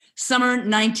Summer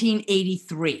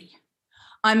 1983.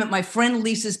 I'm at my friend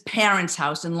Lisa's parents'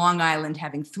 house in Long Island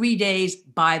having 3 days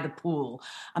by the pool.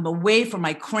 I'm away from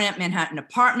my cramped Manhattan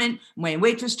apartment, my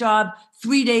waitress job,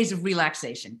 3 days of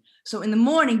relaxation. So in the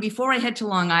morning, before I head to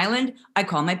Long Island, I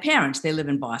call my parents. They live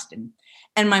in Boston.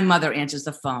 And my mother answers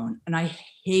the phone. And I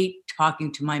hate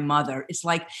talking to my mother. It's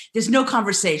like there's no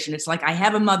conversation. It's like I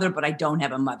have a mother, but I don't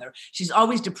have a mother. She's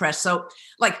always depressed. So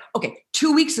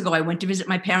 2 weeks ago, I went to visit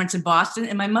my parents in Boston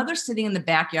and my mother's sitting in the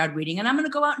backyard reading and I'm going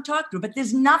to go out and talk to her, but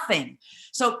there's nothing.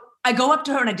 So I go up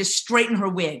to her and I just straighten her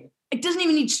wig. It doesn't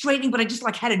even need straightening, but I just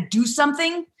had to do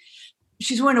something.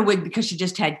 She's wearing a wig because she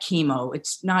just had chemo.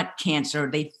 It's not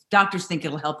cancer. Doctors think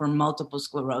it'll help her multiple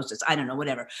sclerosis. I don't know,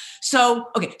 whatever.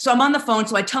 So I'm on the phone.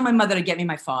 So I tell my mother to get me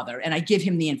my father and I give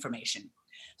him the information.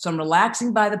 So I'm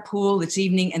relaxing by the pool. It's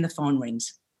evening and the phone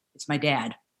rings. It's my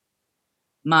dad.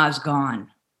 Ma's gone.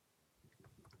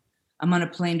 I'm on a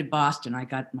plane to Boston. I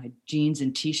got my jeans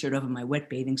and t-shirt over my wet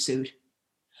bathing suit.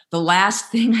 The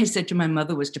last thing I said to my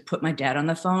mother was to put my dad on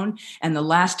the phone. And the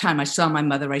last time I saw my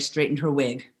mother, I straightened her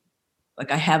wig.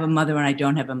 I have a mother and I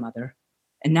don't have a mother.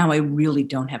 And now I really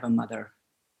don't have a mother.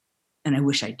 And I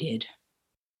wish I did.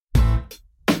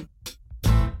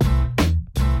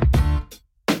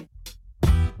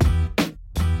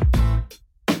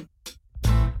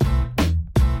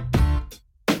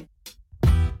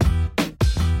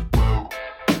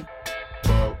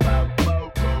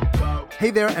 Hey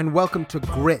there, and welcome to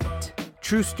Grit,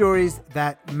 True Stories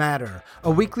That Matter, a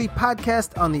weekly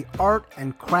podcast on the art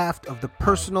and craft of the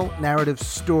personal narrative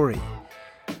story.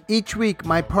 Each week,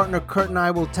 my partner Kurt and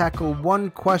I will tackle one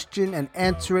question and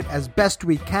answer it as best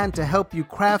we can to help you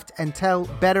craft and tell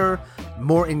better,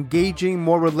 more engaging,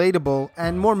 more relatable,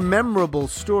 and more memorable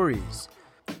stories.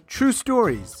 True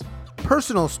stories,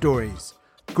 personal stories,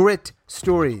 grit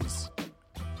stories.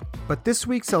 But this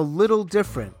week's a little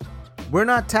different. We're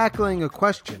not tackling a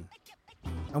question.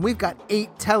 And we've got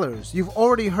 8 tellers. You've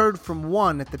already heard from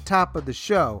one at the top of the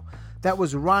show. That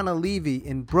was Rana Levy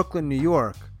in Brooklyn, New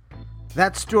York.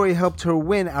 That story helped her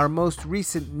win our most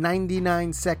recent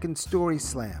 99-second story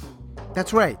slam.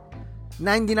 That's right,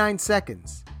 99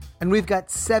 seconds. And we've got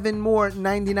 7 more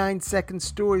 99-second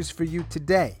stories for you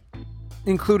today,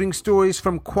 including stories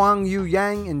from Kwang Yu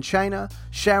Yang in China,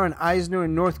 Sharon Eisner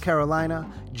in North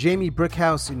Carolina, Jamie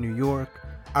Brickhouse in New York,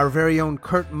 our very own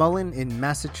Kurt Mullen in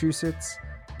Massachusetts,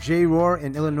 Jay Rohr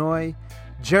in Illinois,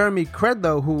 Jeremy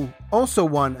Credlow, who also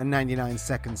won a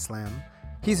 99-second slam.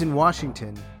 He's in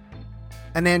Washington.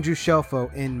 And Andrew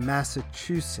Shelfo in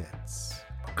Massachusetts.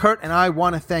 Kurt and I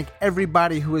want to thank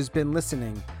everybody who has been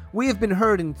listening. We have been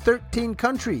heard in 13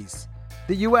 countries: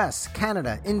 the US,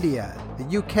 Canada, India,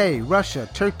 the UK, Russia,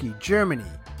 Turkey, Germany,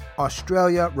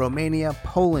 Australia, Romania,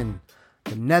 Poland,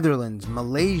 the Netherlands,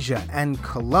 Malaysia, and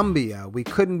Colombia. We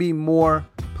couldn't be more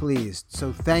pleased.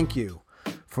 So thank you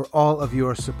for all of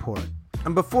your support.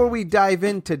 And before we dive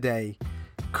in today,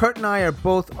 Kurt and I are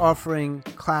both offering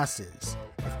classes.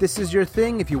 If this is your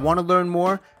thing, if you want to learn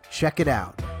more, check it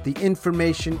out. The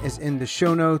information is in the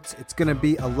show notes. It's going to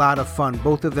be a lot of fun.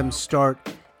 Both of them start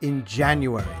in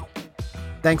January.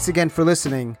 Thanks again for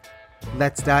listening.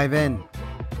 Let's dive in.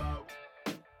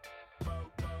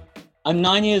 I'm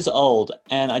 9 years old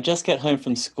and I just get home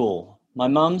from school. My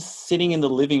mum's sitting in the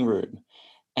living room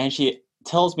and she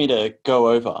tells me to go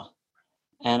over.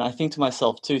 And I think to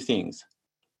myself 2 things.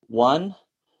 1,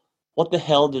 what the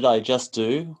hell did I just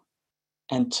do?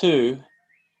 And 2,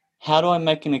 how do I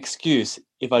make an excuse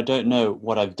if I don't know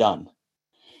what I've done?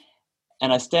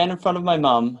 And I stand in front of my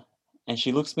mum and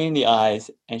she looks me in the eyes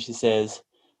and she says,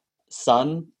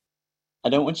 "Son, I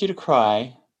don't want you to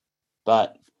cry,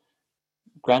 but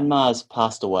Grandma's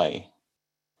passed away."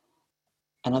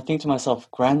 And I think to myself,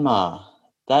 Grandma,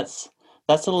 that's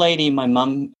the lady my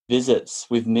mum visits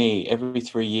with me every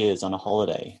 3 years on a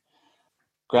holiday.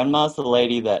 Grandma's the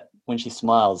lady that, when she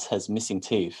smiles, has missing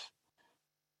teeth.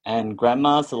 And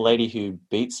Grandma's the lady who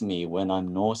beats me when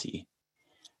I'm naughty.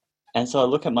 And so I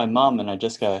look at my mum and I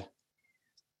just go,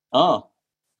 "Oh,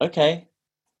 okay.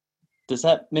 Does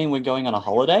that mean we're going on a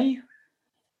holiday?"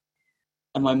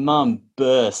 And my mum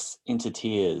bursts into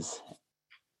tears.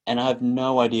 And I have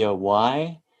no idea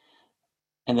why.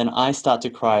 And then I start to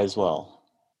cry as well.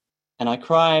 And I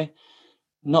cry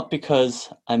not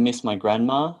because I miss my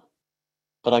grandma,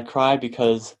 but I cry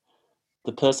because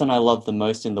the person I love the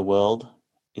most in the world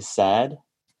is sad,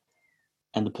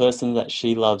 and the person that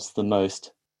she loves the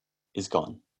most is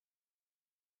gone.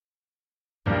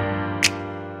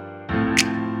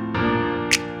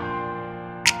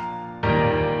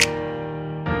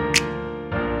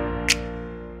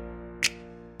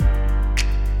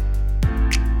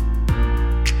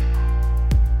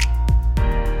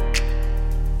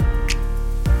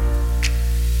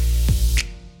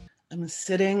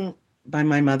 sitting by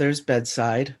my mother's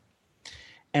bedside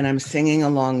and I'm singing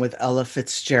along with Ella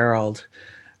Fitzgerald,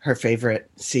 her favorite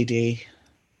CD.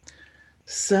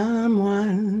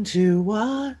 Someone to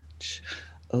watch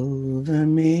over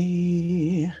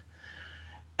me.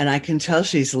 And I can tell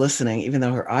she's listening, even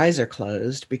though her eyes are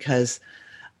closed, because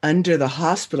under the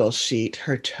hospital sheet,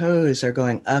 her toes are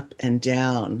going up and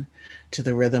down to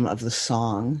the rhythm of the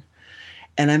song.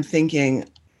 And I'm thinking,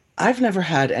 I've never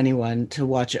had anyone to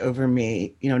watch over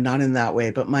me, not in that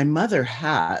way, but my mother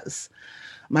has.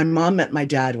 My mom met my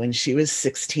dad when she was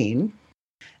 16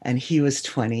 and he was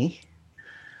 20.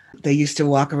 They used to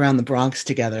walk around the Bronx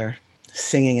together,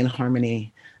 singing in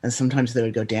harmony, and sometimes they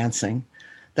would go dancing.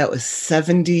 That was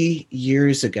 70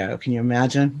 years ago. Can you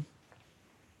imagine?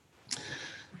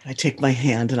 I take my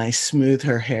hand and I smooth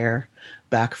her hair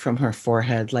back from her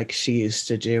forehead like she used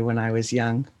to do when I was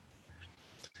young.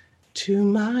 To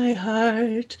my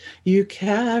heart, you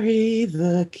carry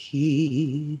the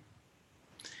key.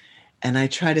 And I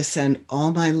try to send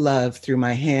all my love through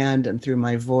my hand and through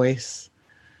my voice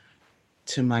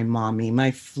to my mommy,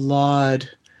 my flawed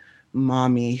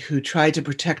mommy who tried to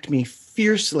protect me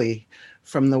fiercely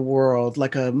from the world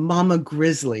like a mama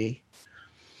grizzly.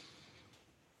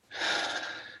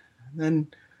 Then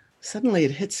suddenly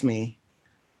it hits me.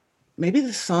 Maybe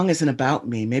the song isn't about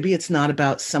me. Maybe it's not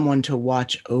about someone to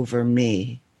watch over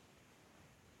me.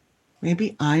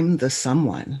 Maybe I'm the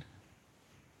someone.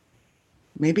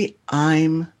 Maybe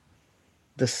I'm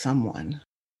the someone.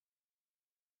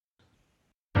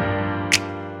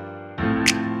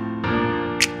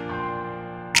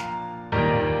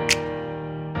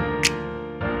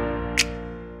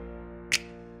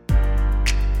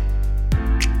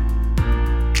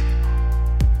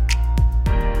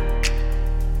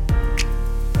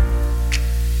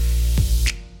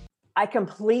 I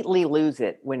completely lose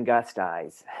it when Gus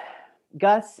dies.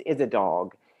 Gus is a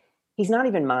dog. He's not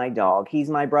even my dog. He's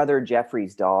my brother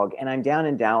Jeffrey's dog. And I'm down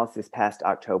in Dallas this past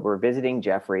October visiting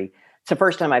Jeffrey. It's the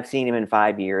first time I've seen him in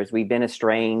 5 years. We've been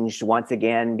estranged once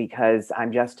again because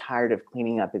I'm just tired of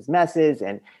cleaning up his messes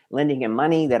and lending him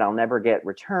money that I'll never get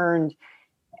returned,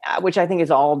 which I think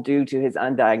is all due to his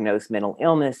undiagnosed mental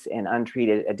illness and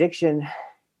untreated addiction.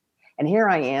 And here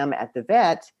I am at the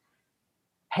vet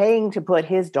paying to put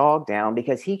his dog down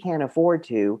because he can't afford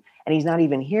to. And he's not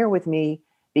even here with me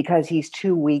because he's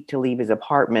too weak to leave his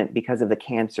apartment because of the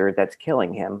cancer that's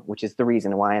killing him, which is the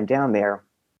reason why I'm down there.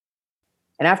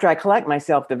 And after I collect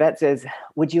myself, the vet says,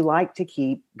 would you like to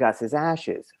keep Gus's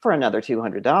ashes for another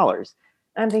 $200?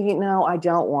 I'm thinking, no, I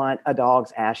don't want a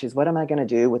dog's ashes. What am I going to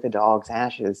do with a dog's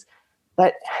ashes?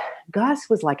 But Gus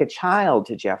was like a child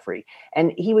to Jeffrey.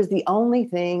 And he was the only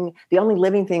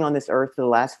living thing on this earth for the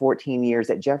last 14 years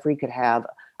that Jeffrey could have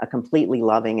a completely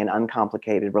loving and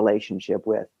uncomplicated relationship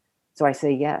with. So I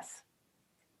say yes.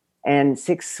 And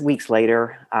 6 weeks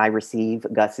later, I receive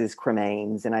Gus's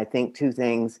cremains. And I think two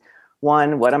things.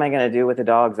 One, what am I going to do with the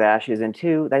dog's ashes? And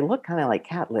two, they look kind of like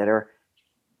cat litter.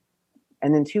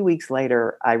 And then 2 weeks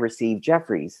later, I receive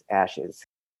Jeffrey's ashes.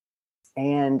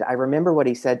 And I remember what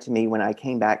he said to me when I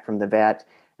came back from the vet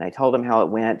and I told him how it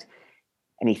went.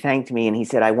 And he thanked me and he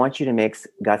said, I want you to mix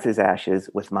Gus's ashes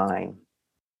with mine.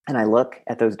 And I look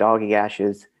at those doggy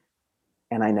ashes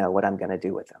and I know what I'm going to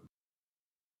do with them.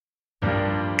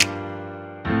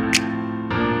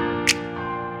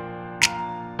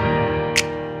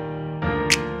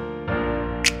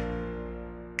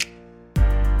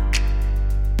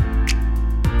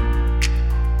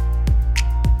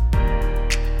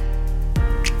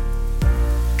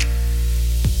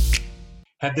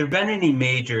 Have there been any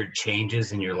major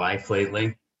changes in your life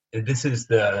lately? This is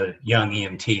the young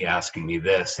EMT asking me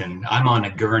this, and I'm on a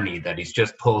gurney that he's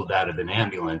just pulled out of an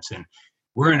ambulance, and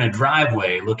we're in a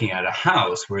driveway looking at a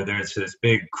house where there's this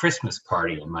big Christmas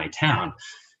party in my town.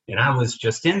 And I was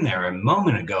just in there a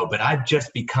moment ago, but I've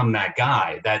just become that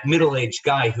guy, that middle-aged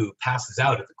guy who passes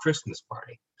out at the Christmas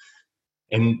party.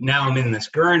 And now I'm in this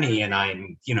gurney and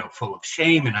I'm, full of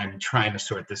shame and I'm trying to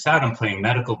sort this out. I'm playing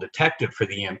medical detective for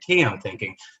the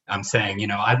EMT. I'm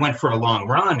saying, I went for a long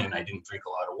run and I didn't drink a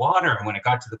lot of water. And when I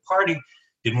got to the party,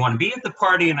 didn't want to be at the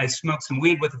party. And I smoked some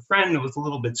weed with a friend that was a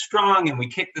little bit strong. And we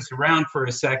kicked this around for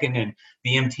a second. And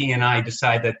the EMT and I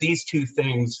decide that these two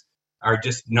things are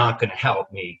just not going to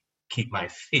help me keep my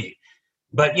feet.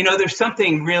 But, there's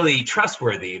something really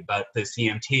trustworthy about this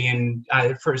EMT.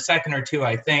 And for a second or two,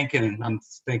 I think, and I'm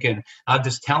thinking, I'll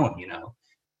just tell him,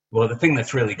 Well, the thing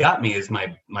that's really got me is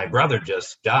my brother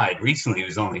just died recently. He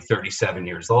was only 37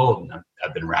 years old, and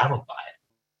I've been rattled by it.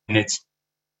 And it's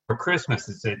for Christmas.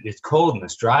 It's cold in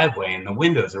this driveway, and the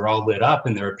windows are all lit up,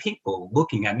 and there are people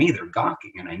looking at me. They're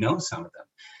gawking, and I know some of them.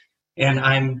 And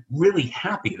I'm really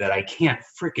happy that I can't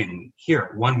freaking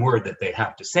hear one word that they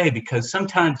have to say, because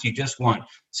sometimes you just want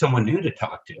someone new to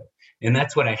talk to. And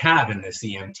that's what I have in this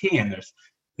EMT. And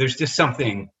there's just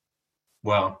something,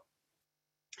 well,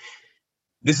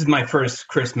 this is my first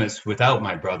Christmas without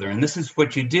my brother. And this is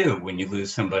what you do when you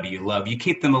lose somebody you love. You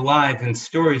keep them alive in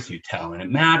stories you tell. And it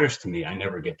matters to me. I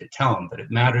never get to tell him, but it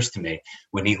matters to me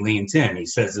when he leans in. He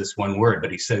says this one word,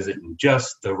 but he says it in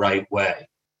just the right way.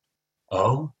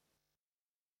 Oh?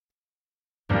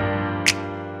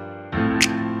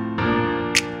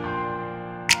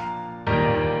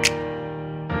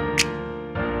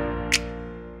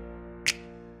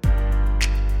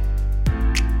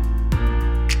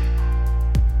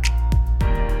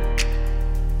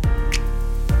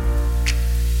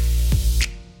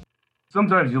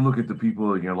 Sometimes you look at the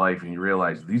people in your life and you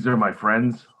realize, these are my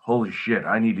friends. Holy shit,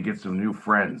 I need to get some new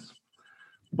friends.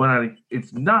 But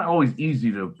it's not always easy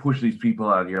to push these people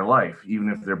out of your life, even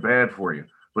if they're bad for you.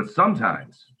 But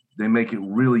sometimes they make it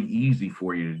really easy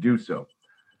for you to do so.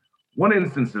 One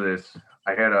instance of this,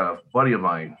 I had a buddy of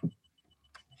mine.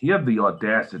 He had the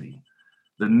audacity,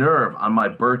 the nerve on my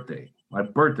birthday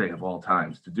of all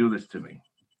times, to do this to me.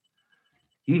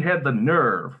 He had the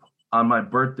nerve on my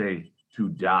birthday to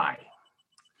die.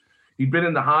 He'd been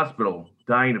in the hospital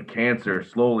dying of cancer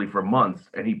slowly for months,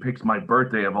 and he picks my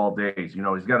birthday of all days. You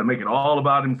know, he's got to make it all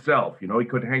about himself. You know, he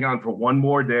couldn't hang on for one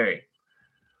more day.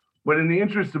 But in the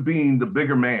interest of being the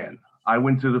bigger man, I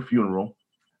went to the funeral.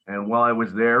 And while I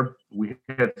was there, we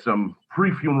had some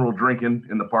pre-funeral drinking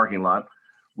in the parking lot,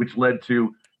 which led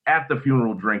to at the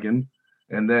funeral drinking,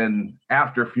 and then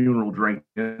after funeral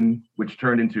drinking, which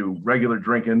turned into regular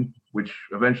drinking, which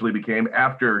eventually became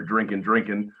after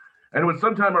drinking. And it was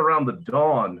sometime around the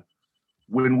dawn,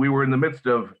 when we were in the midst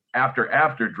of after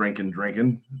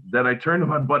drinking, that I turned to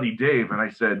my buddy Dave and I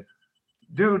said,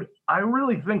 dude, I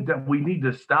really think that we need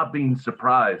to stop being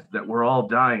surprised that we're all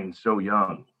dying so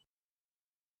young.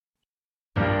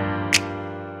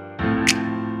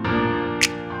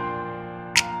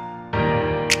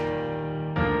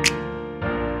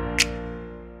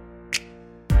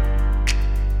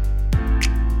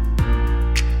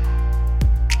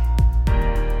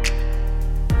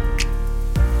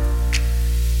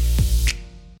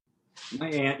 My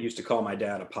aunt used to call my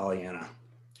dad a Pollyanna.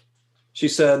 She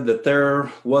said that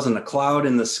there wasn't a cloud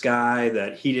in the sky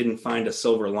that he didn't find a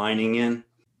silver lining in.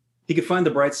 He could find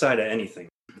the bright side of anything,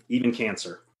 even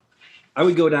cancer. I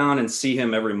would go down and see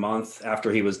him every month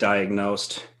after he was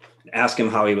diagnosed and ask him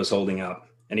how he was holding up.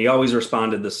 And he always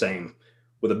responded the same,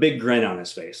 with a big grin on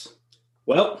his face.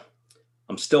 Well,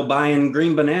 I'm still buying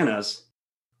green bananas.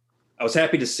 I was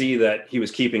happy to see that he was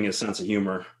keeping his sense of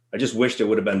humor. I just wished it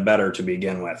would have been better to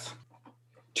begin with.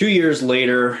 2 years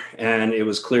later, and it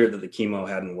was clear that the chemo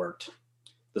hadn't worked.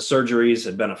 The surgeries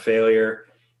had been a failure,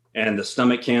 and the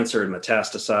stomach cancer had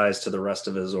metastasized to the rest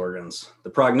of his organs. The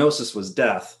prognosis was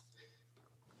death.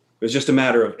 It was just a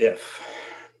matter of if,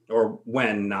 or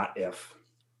when, not if.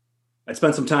 I'd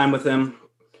spent some time with him.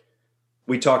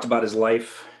 We talked about his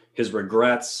life, his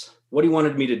regrets, what he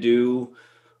wanted me to do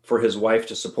for his wife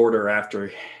to support her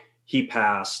after he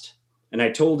passed. And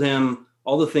I told him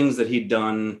all the things that he'd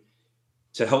done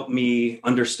to help me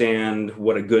understand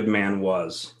what a good man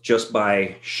was, just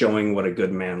by showing what a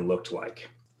good man looked like.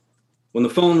 When the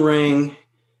phone rang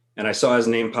and I saw his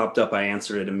name popped up, I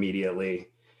answered it immediately.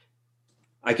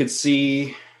 I could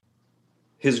see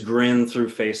his grin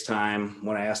through FaceTime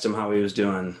when I asked him how he was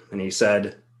doing. And he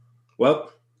said,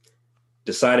 well,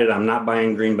 decided I'm not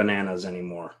buying green bananas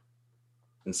anymore.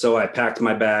 And so I packed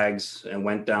my bags and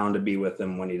went down to be with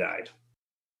him when he died.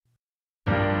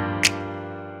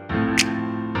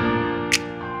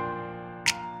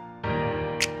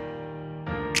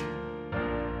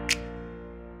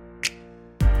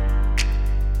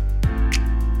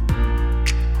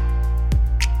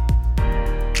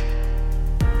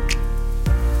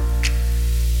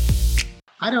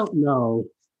 I don't know,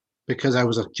 because I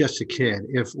was just a kid,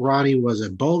 if Ronnie was a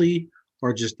bully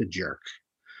or just a jerk.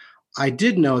 I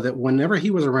did know that whenever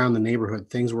he was around the neighborhood,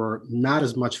 things were not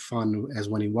as much fun as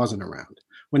when he wasn't around.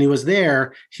 When he was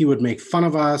there, he would make fun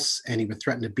of us and he would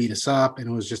threaten to beat us up, and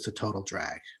it was just a total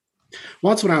drag.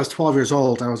 Once when I was 12 years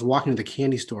old, I was walking to the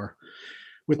candy store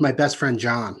with my best friend,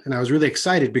 John. And I was really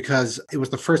excited because it was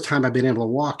the first time I'd been able to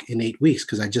walk in 8 weeks,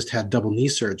 because I just had double knee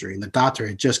surgery and the doctor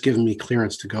had just given me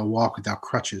clearance to go walk without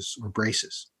crutches or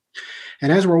braces.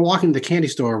 And as we're walking to the candy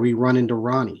store, we run into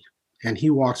Ronnie, and he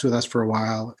walks with us for a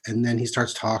while, and then he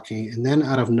starts talking. And then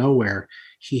out of nowhere,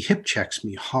 he hip checks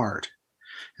me hard,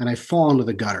 and I fall into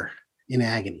the gutter in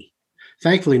agony.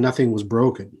 Thankfully, nothing was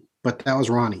broken, but that was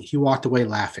Ronnie. He walked away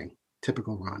laughing.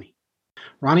 Typical Ronnie.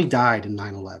 Ronnie died in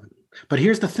 9/11. But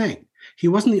here's the thing. He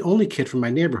wasn't the only kid from my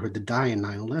neighborhood to die in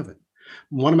 9/11.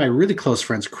 One of my really close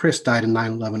friends, Chris, died in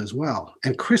 9/11 as well.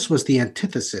 And Chris was the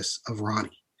antithesis of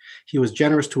Ronnie. He was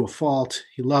generous to a fault.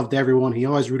 He loved everyone. He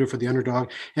always rooted for the underdog.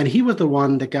 And he was the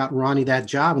one that got Ronnie that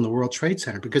job in the World Trade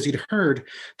Center because he'd heard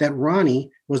that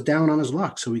Ronnie was down on his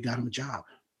luck. So he got him a job.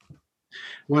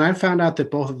 When I found out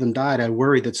that both of them died, I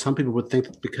worried that some people would think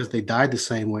that because they died the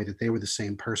same way that they were the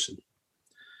same person.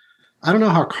 I don't know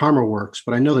how karma works,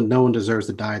 but I know that no one deserves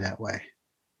to die that way.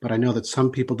 But I know that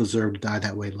some people deserve to die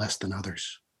that way less than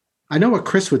others. I know what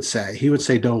Chris would say. He would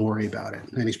say, don't worry about it.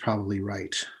 And he's probably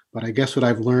right. But I guess what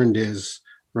I've learned is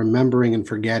remembering and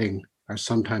forgetting are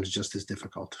sometimes just as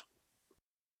difficult.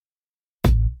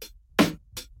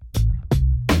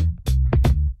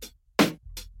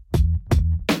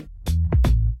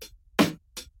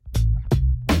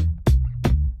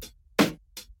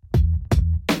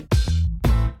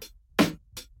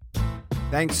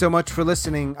 Thanks so much for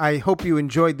listening. I hope you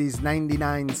enjoyed these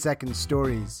 99-second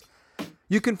stories.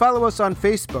 You can follow us on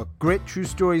Facebook, Grit True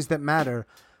Stories That Matter.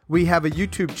 We have a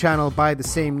YouTube channel by the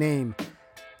same name.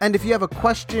 And if you have a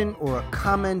question or a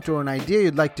comment or an idea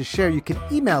you'd like to share, you can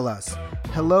email us,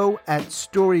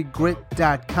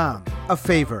 hello@storygrit.com. A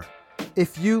favor,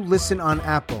 if you listen on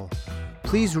Apple,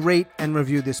 please rate and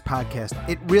review this podcast.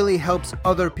 It really helps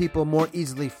other people more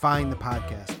easily find the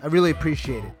podcast. I really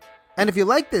appreciate it. And if you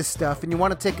like this stuff and you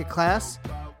want to take a class,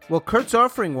 well, Kurt's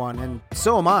offering one, and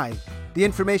so am I. The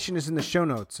information is in the show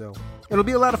notes, so it'll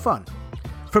be a lot of fun.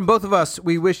 From both of us,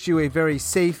 we wish you a very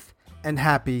safe and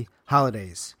happy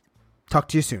holidays. Talk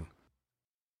to you soon.